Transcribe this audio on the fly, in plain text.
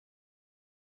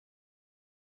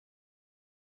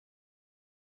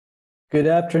Good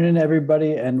afternoon,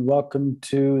 everybody, and welcome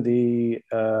to the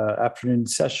afternoon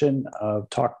session of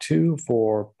Talk 2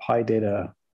 for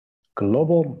PyData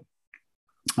Global.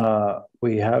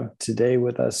 We have today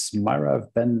with us Meirav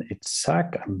Ben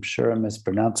Izhak. I'm sure I'm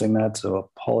mispronouncing that,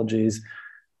 so apologies,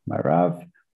 Meirav.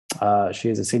 She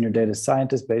is a senior data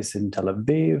scientist based in Tel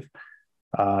Aviv,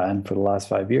 and for the last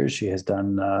 5 years, she has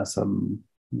done some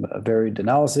varied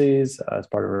analyses as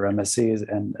part of her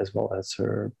MSCs and as well as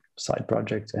her side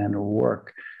project and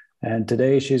work. And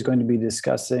today she's going to be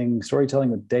discussing storytelling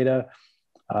with data,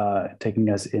 taking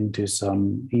us into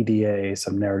some EDA,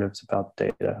 some narratives about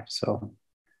data. So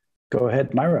go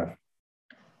ahead, Meirav.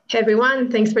 Hey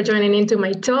everyone, thanks for joining into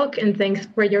my talk and thanks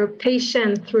for your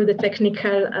patience through the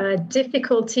technical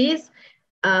difficulties.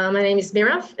 My name is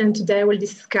Meirav and today I will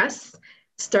discuss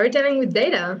storytelling with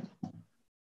data.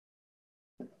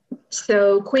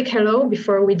 So quick hello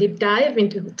before we deep dive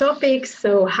into the topic.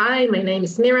 So hi, my name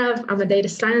is Meirav. I'm a data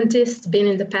scientist, been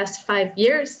in the past 5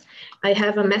 years. I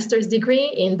have a master's degree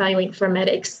in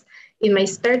bioinformatics. In my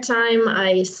spare time,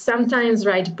 I sometimes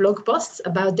write blog posts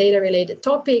about data-related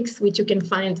topics, which you can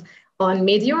find on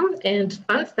Medium. And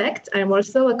fun fact, I'm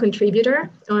also a contributor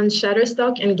on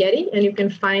Shutterstock and Getty, and you can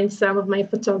find some of my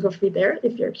photography there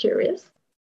if you're curious.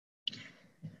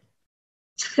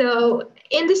 So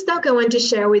in this talk, I want to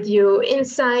share with you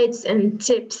insights and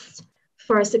tips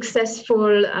for a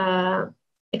successful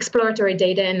exploratory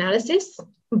data analysis.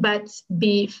 But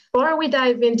before we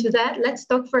dive into that, let's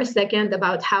talk for a second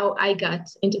about how I got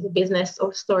into the business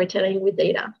of storytelling with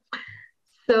data.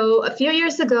 So a few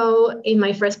years ago, in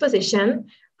my first position,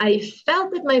 I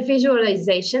felt that my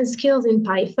visualization skills in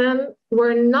Python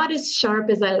were not as sharp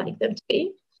as I like them to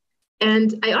be.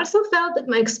 And I also felt that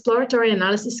my exploratory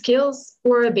analysis skills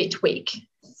were a bit weak.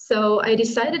 So I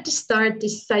decided to start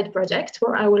this side project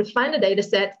where I will find a data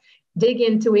set, dig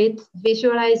into it,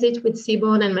 visualize it with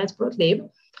Seaborn and Matplotlib.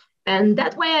 And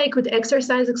that way I could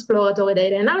exercise exploratory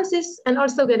data analysis and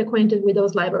also get acquainted with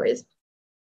those libraries.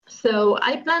 So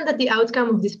I planned that the outcome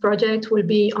of this project will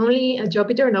be only a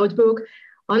Jupyter notebook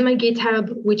on my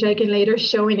GitHub, which I can later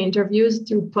show in interviews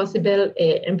to possible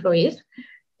employers.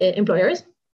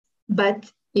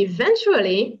 But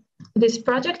eventually, this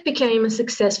project became a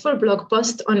successful blog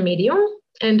post on Medium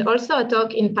and also a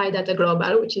talk in PyData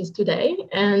Global, which is today.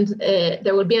 And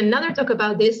there will be another talk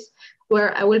about this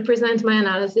where I will present my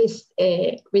analysis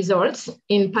results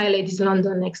in PyLadies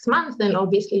London next month. And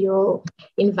obviously, you're all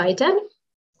invited.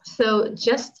 So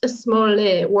just a small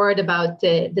word about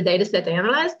the data set I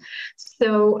analyzed.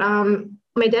 So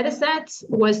my data set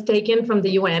was taken from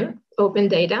the UN, Open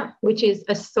Data, which is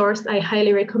a source I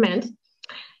highly recommend.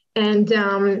 And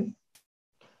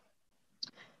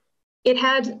it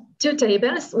had 2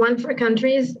 tables, one for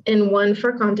countries and one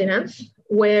for continents,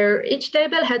 where each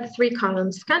table had 3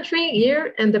 columns, country,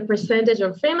 year, and the percentage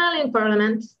of female in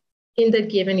parliament in the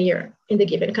given year, in the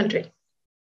given country.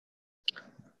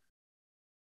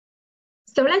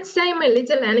 So let's say my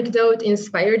little anecdote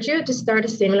inspired you to start a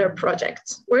similar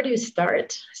project. Where do you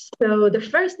start? So the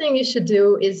first thing you should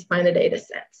do is find a data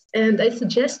set. And I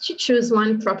suggest you choose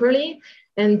one properly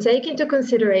and take into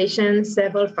consideration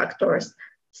several factors.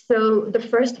 So the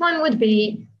first one would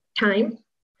be time.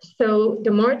 So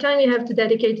the more time you have to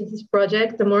dedicate to this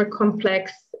project, the more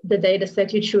complex the data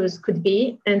set you choose could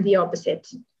be, and the opposite.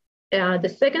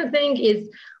 The second thing is,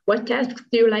 what tasks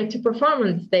do you like to perform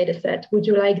on this data set? Would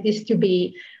you like this to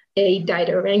be a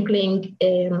data wrangling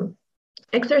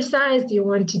exercise? Do you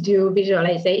want to do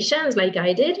visualizations like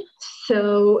I did?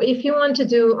 So if you want to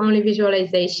do only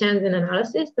visualizations and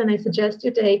analysis, then I suggest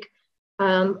you take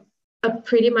a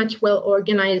pretty much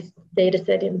well-organized data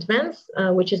set in advance,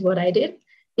 which is what I did.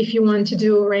 If you want to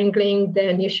do wrangling,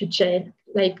 then you should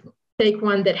take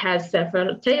one that has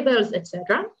several tables,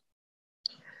 etc.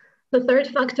 The third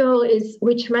factor is,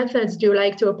 which methods do you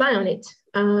like to apply on it?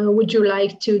 Would you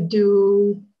like to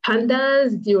do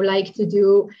pandas? Do you like to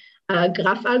do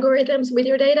graph algorithms with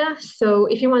your data? So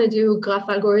if you want to do graph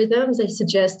algorithms, I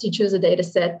suggest you choose a data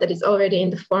set that is already in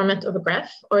the format of a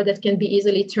graph or that can be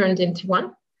easily turned into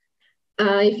one.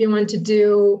 If you want to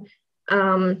do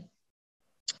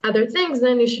other things,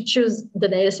 then you should choose the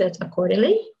data set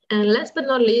accordingly. And last but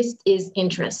not least is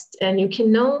interest. And you can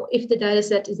know if the data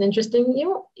set is interesting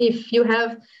you if you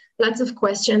have lots of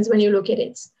questions when you look at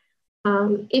it.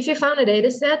 If you found a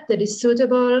data set that is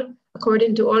suitable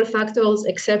according to all factors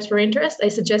except for interest, I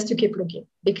suggest you keep looking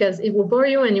because it will bore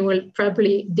you and you will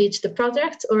probably ditch the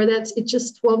project, or that it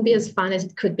just won't be as fun as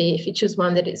it could be if you choose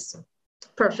one that is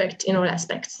perfect in all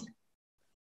aspects.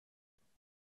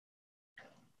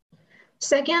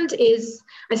 Second is,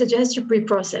 I suggest you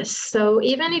pre-process. So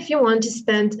even if you want to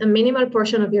spend a minimal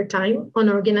portion of your time on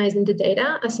organizing the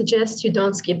data, I suggest you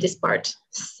don't skip this part.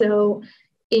 So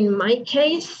in my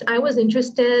case, I was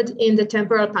interested in the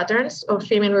temporal patterns of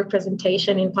female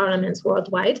representation in parliaments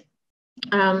worldwide.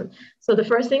 So the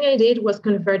first thing I did was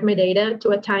convert my data to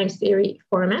a time series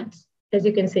format, as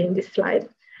you can see in this slide,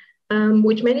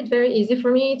 which made it very easy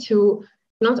for me to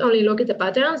not only look at the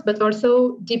patterns, but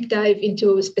also deep dive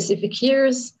into specific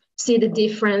years, see the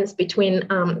difference between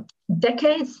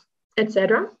decades,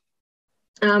 etc.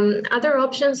 Other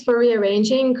options for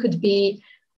rearranging could be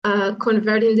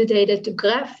converting the data to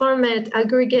graph format,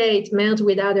 aggregate, merge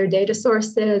with other data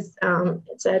sources,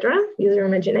 etc. Use your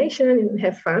imagination and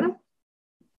have fun.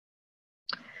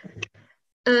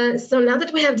 So now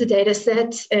that we have the data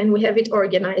set and we have it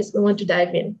organized, we want to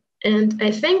dive in. And I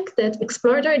think that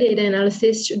exploratory data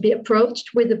analysis should be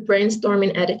approached with a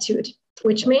brainstorming attitude,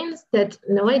 which means that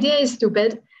no idea is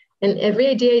stupid and every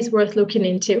idea is worth looking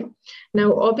into.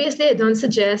 Now, obviously, I don't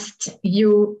suggest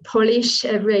you polish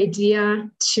every idea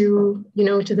to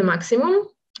the maximum,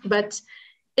 but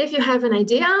if you have an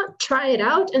idea, try it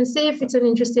out and see if it's an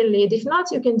interesting lead. If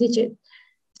not, you can ditch it.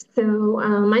 So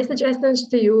my suggestions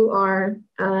to you are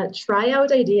try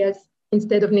out ideas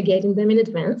instead of negating them in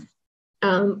advance.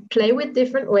 Play with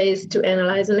different ways to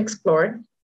analyze and explore.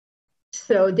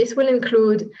 So this will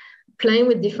include playing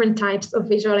with different types of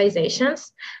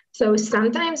visualizations. So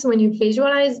sometimes when you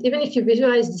visualize, even if you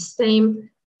visualize the same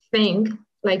thing,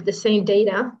 like the same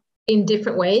data in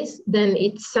different ways, then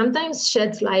it sometimes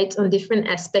sheds light on different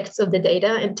aspects of the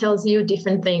data and tells you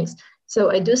different things.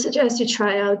 So I do suggest you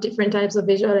try out different types of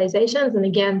visualizations. And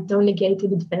again, don't negate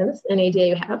in advance any idea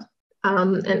you have.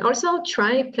 And also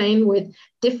try playing with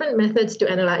different methods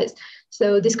to analyze.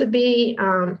 So this could be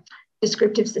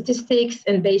descriptive statistics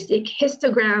and basic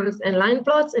histograms and line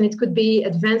plots, and it could be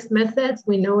advanced methods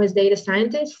we know as data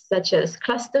scientists, such as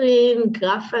clustering,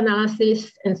 graph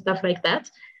analysis, and stuff like that.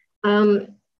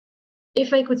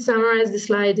 If I could summarize the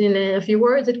slide in a few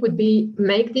words, it would be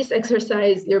make this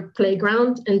exercise your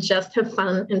playground and just have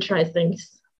fun and try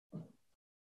things.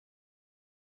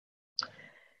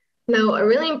 Now, a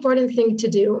really important thing to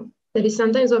do that is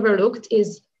sometimes overlooked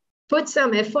is put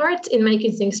some effort in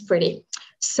making things pretty.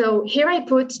 So here I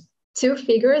put two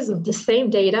figures of the same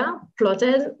data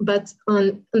plotted, but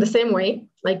on the same way,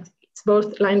 like it's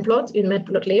both line plot in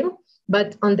Matplotlib,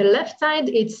 but on the left side,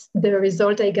 it's the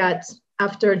result I got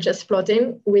after just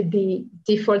plotting with the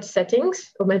default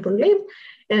settings of Matplotlib.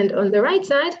 And on the right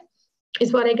side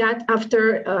is what I got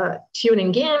after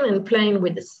tuning in and playing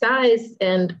with the size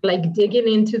and like digging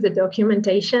into the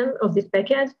documentation of this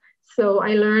package. So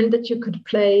I learned that you could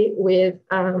play with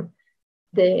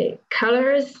the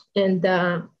colors and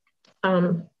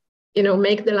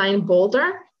make the line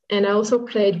bolder. And I also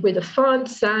played with the font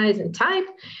size and type.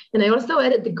 And I also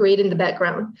added the grid in the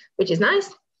background, which is nice.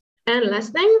 And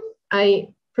last thing, I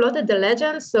plotted the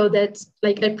legend so that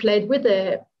like I played with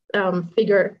the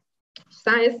figure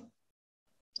size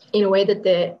in a way that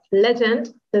the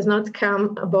legend does not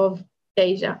come above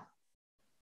Asia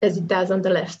as it does on the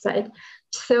left side.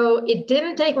 So it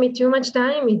didn't take me too much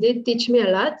time. It did teach me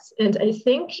a lot. And I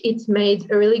think it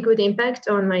made a really good impact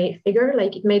on my figure.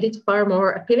 Like it made it far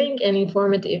more appealing and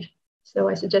informative. So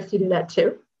I suggest you do that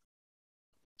too.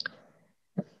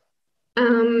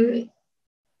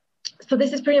 So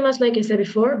this is pretty much like I said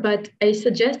before, but I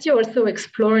suggest you also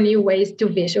explore new ways to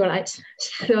visualize.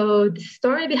 So the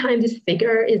story behind this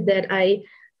figure is that I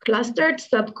clustered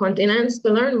subcontinents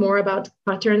to learn more about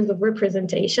patterns of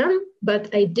representation,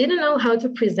 but I didn't know how to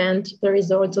present the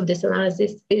results of this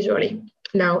analysis visually.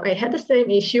 Now, I had the same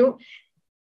issue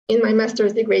in my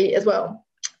master's degree as well.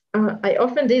 I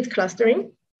often did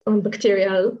clustering on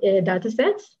bacterial data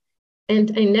sets,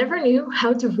 and I never knew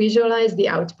how to visualize the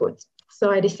output. So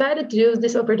I decided to use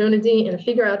this opportunity and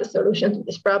figure out a solution to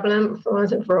this problem for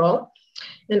once and for all.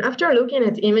 And after looking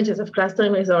at images of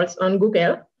clustering results on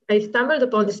Google, I stumbled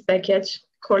upon this package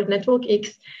called Network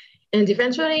X. And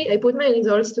eventually I put my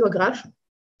results to a graph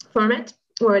format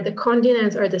where the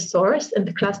continents are the source and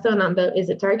the cluster number is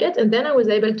the target. And then I was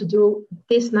able to do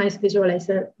this nice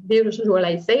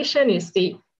visualization you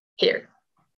see here.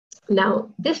 Now,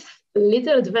 this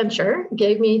little adventure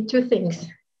gave me two things.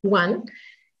 One,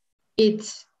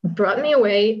 it brought me a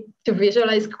way to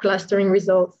visualize clustering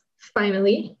results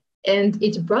finally, and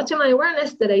it brought to my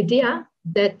awareness that idea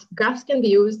that graphs can be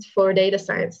used for data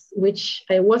science, which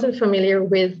I wasn't familiar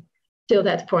with till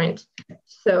that point.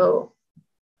 So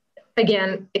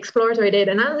again, exploratory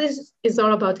data analysis is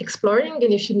all about exploring,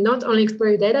 and you should not only explore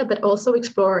your data, but also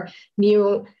explore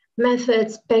new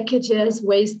methods, packages,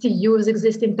 ways to use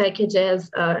existing packages,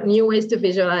 new ways to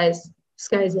visualize.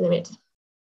 Sky's the limit.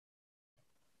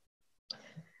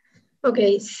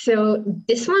 Okay, so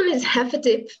this one is half a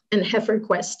tip and half a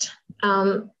request.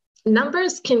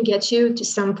 Numbers can get you to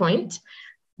some point,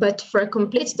 but for a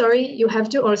complete story, you have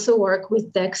to also work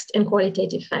with text and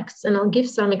qualitative facts. And I'll give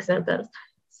some examples.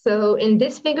 So in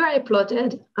this figure, I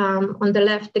plotted on the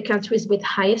left, the countries with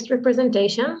highest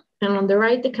representation, and on the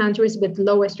right, the countries with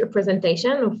lowest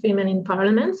representation of women in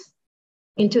parliaments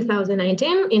in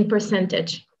 2019 in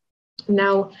percentage.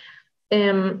 Now,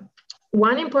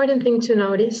 one important thing to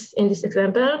notice in this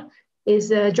example is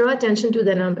draw attention to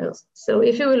the numbers. So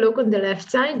if you will look on the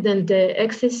left side, then the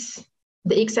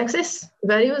x-axis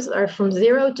values are from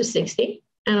 0 to 60,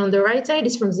 and on the right side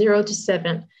is from 0 to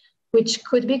 7, which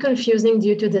could be confusing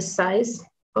due to the size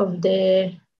of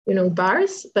the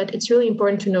bars, but it's really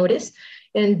important to notice.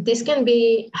 And this can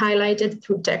be highlighted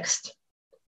through text.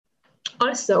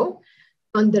 Also,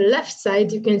 on the left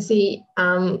side, you can see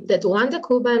that Rwanda,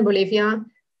 Cuba, and Bolivia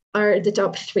are the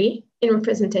top 3 in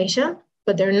representation,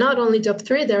 but they're not only top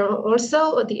 3, they're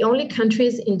also the only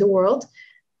countries in the world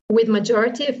with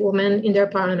majority of women in their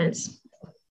parliaments.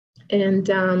 And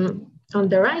on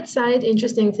the right side,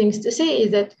 interesting things to see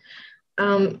is that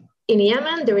in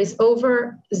Yemen, there is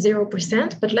over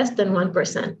 0%, but less than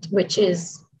 1%, which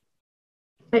is,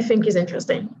 I think, is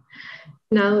interesting.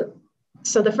 Now,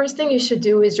 so the first thing you should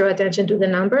do is draw attention to the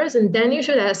numbers, and then you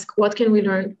should ask, what can we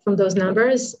learn from those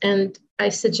numbers? And I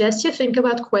suggest you think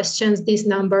about questions these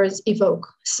numbers evoke.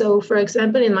 So for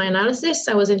example, in my analysis,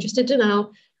 I was interested to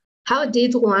know, how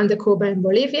did Rwanda, Cuba, and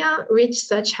Bolivia reach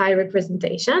such high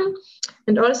representation?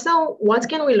 And also, what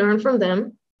can we learn from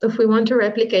them if we want to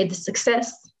replicate the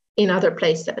success in other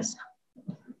places?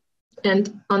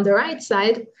 And on the right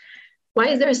side, why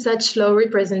is there such low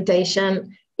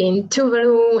representation in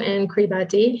Tuvalu and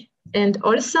Kiribati? And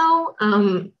also,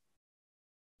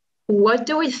 what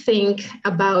do we think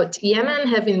about Yemen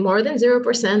having more than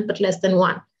 0% but less than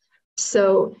 1%?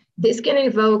 So this can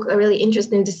invoke a really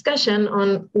interesting discussion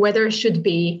on whether it should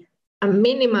be a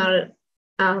minimal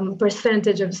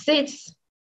percentage of seats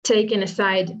taken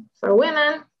aside for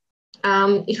women,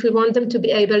 if we want them to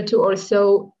be able to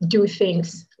also do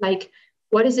things like,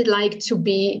 what is it like to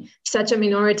be such a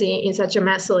minority in such a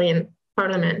masculine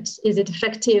parliament? Is it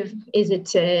effective? Is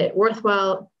it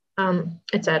worthwhile,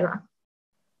 etc.?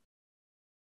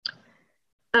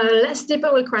 Last tip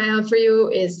I will cry out for you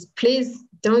is, please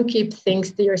don't keep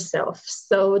things to yourself.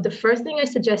 So the first thing I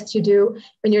suggest you do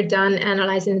when you're done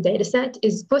analyzing the data set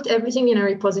is put everything in a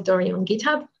repository on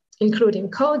GitHub, including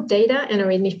code, data, and a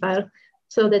README file,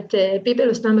 so that the people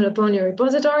who stumble upon your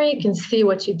repository can see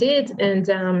what you did,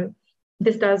 and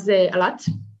this does a lot.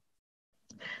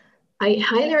 I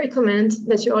highly recommend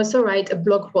that you also write a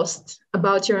blog post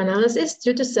about your analysis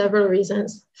due to several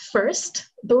reasons. First,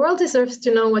 the world deserves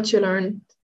to know what you learned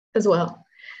as well.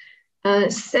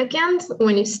 Second,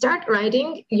 when you start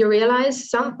writing, you realize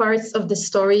some parts of the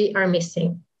story are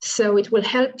missing. So it will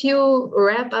help you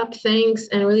wrap up things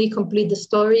and really complete the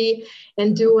story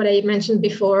and do what I mentioned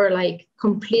before, like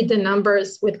complete the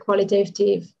numbers with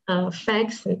qualitative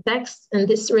facts and text. And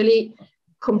this really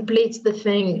completes the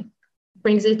thing,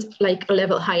 brings it like a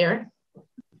level higher.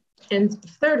 And the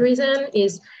third reason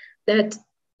is that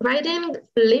writing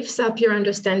lifts up your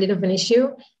understanding of an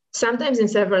issue, sometimes in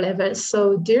several levels.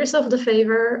 So do yourself the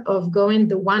favor of going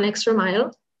the 1 extra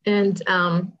mile and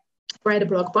write a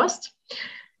blog post.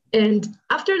 And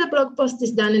after the blog post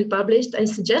is done and published, I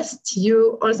suggest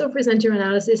you also present your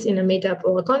analysis in a meetup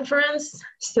or a conference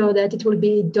so that it will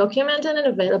be documented and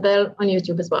available on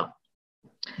YouTube as well.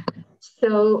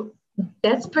 So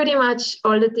that's pretty much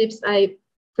all the tips I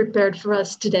prepared for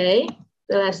us today.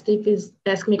 The last tip is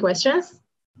ask me questions.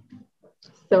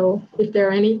 So if there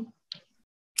are any.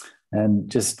 And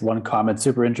just one comment,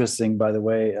 super interesting, by the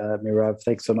way, Meirav,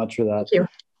 thanks so much for that. Thank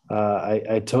you.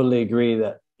 I totally agree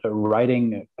that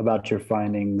writing about your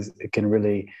findings, it can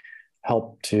really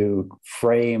help to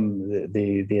frame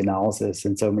the analysis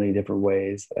in so many different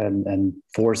ways, and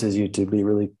forces you to be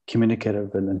really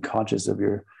communicative and conscious of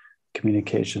your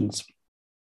communications.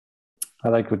 I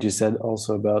like what you said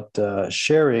also about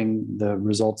sharing the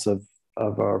results of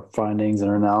our findings and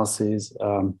our analyses.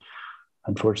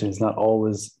 Unfortunately, it's not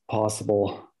always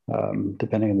possible,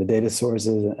 depending on the data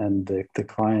sources and the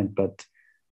client, but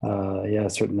yeah,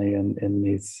 certainly in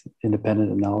these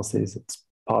independent analyses, it's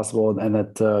possible. And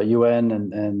that UN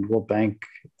and World Bank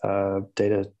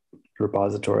data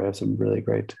repository have some really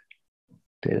great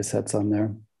data sets on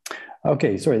there.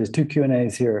 Okay, sorry, there's two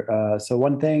Q&As here. So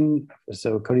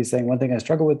Cody's saying, one thing I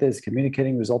struggle with is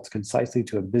communicating results concisely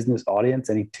to a business audience.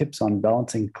 Any tips on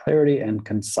balancing clarity and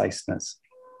conciseness?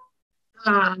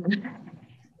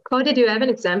 Cody, do you have an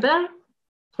example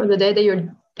for the data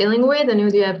you're dealing with and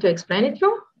who do you have to explain it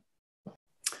to?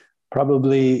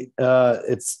 Probably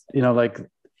it's, like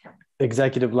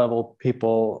executive level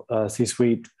people,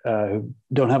 C-suite, who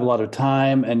don't have a lot of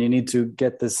time, and you need to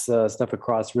get this stuff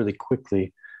across really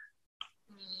quickly.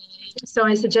 So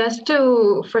I suggest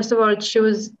to, first of all,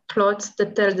 choose plots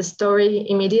that tell the story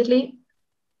immediately,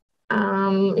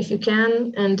 if you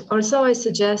can. And also I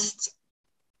suggest,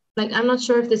 I'm not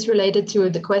sure if this related to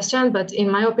the question, but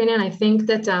in my opinion, I think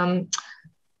that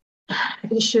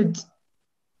you should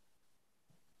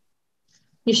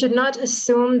not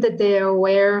assume that they are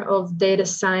aware of data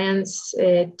science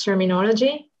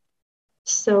terminology.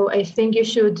 So I think you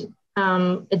should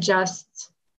adjust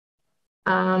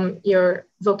your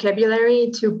vocabulary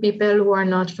to people who are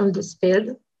not from this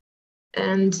field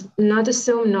and not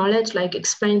assume knowledge,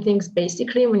 explain things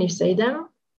basically when you say them.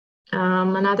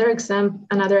 Another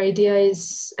idea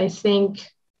is, I think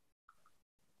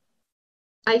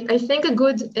a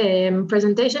good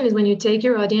presentation is when you take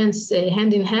your audience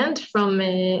hand in hand from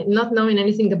not knowing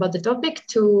anything about the topic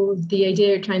to the idea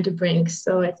you're trying to bring.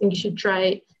 So I think you should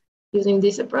try using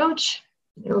this approach.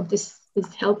 I hope this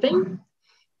is helping.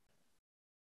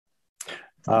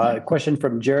 Question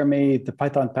from Jeremy. The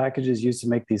Python packages used to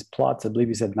make these plots, I believe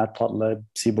you said Matplotlib,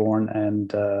 Seaborn, and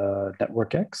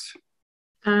NetworkX?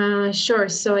 Sure.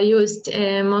 So I used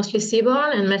mostly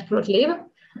Seaborn and Matplotlib.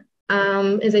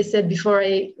 As I said before,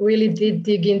 I really did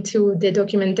dig into the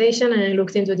documentation and I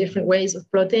looked into different ways of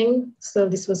plotting. So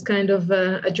this was kind of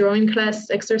a drawing class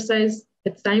exercise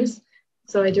at times.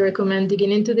 So I do recommend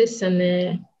digging into this, and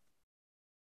then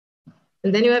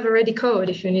you have a ready code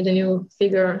if you need a new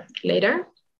figure later.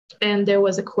 And there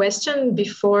was a question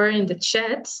before in the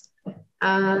chat.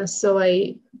 So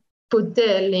I put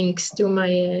the links to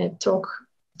my talk,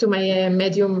 to my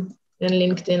Medium and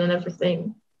LinkedIn and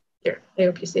everything here. I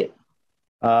hope you see it.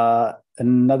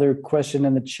 Another question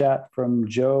in the chat from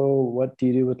Joe. What do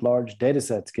you do with large data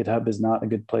sets? GitHub is not a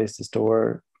good place to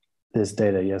store this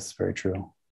data. Yes, very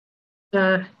true.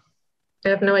 I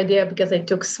have no idea because I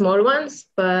took small ones,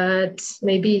 but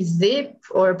maybe zip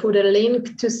or put a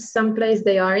link to some place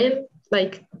they are in.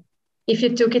 If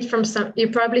you took it from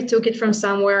you probably took it from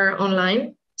somewhere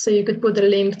online. So you could put a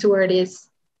link to where it is,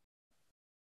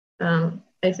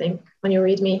 I think, on your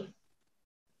README.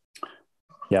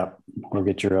 Yeah, or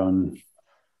get your own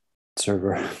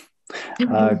server.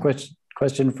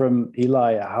 Question from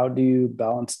Eli. How do you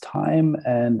balance time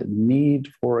and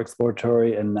need for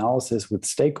exploratory analysis with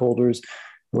stakeholders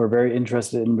who are very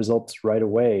interested in results right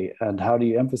away? And how do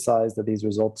you emphasize that these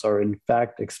results are in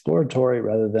fact exploratory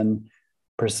rather than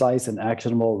precise and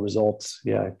actionable results?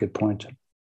 Yeah, good point.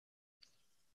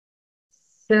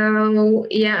 So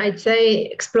yeah, I'd say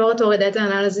exploratory data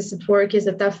analysis at work is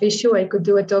a tough issue. I could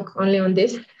do a talk only on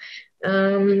this.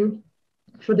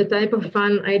 For the type of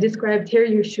fun I described here,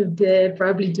 you should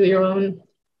probably do your own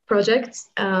projects.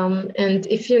 And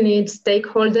if you need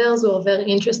stakeholders who are very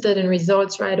interested in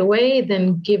results right away,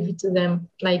 then give it to them.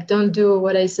 Don't do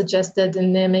what I suggested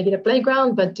and then make it a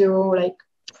playground, but do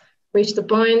reach the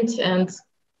point and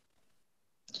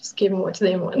just give them what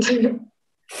they want.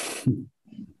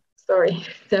 Sorry,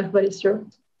 but it's true.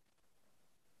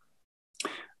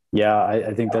 Yeah,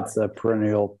 I think that's a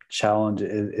perennial challenge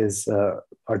is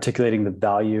articulating the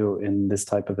value in this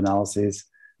type of analyses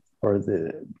or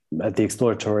at the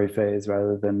exploratory phase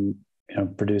rather than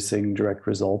producing direct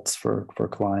results for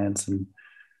clients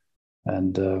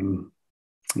and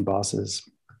bosses.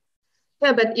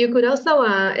 Yeah, but you could also,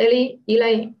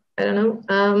 Eli, I don't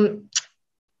know,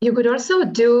 you could also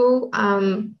do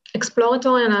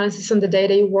exploratory analysis on the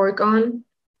data you work on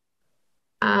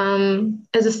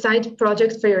as a side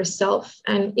project for yourself.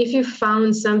 And if you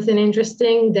found something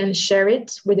interesting, then share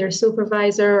it with your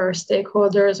supervisor or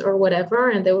stakeholders or whatever,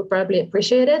 and they will probably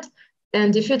appreciate it.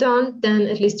 And if you don't, then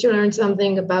at least you learned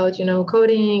something about,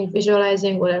 coding,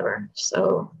 visualizing, whatever.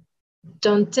 So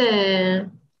don't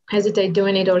hesitate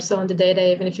doing it also on the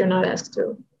data, even if you're not asked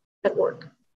to at work,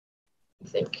 I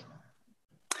think.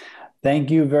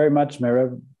 Thank you very much,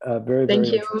 Meirav.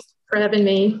 Thank you for having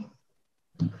me.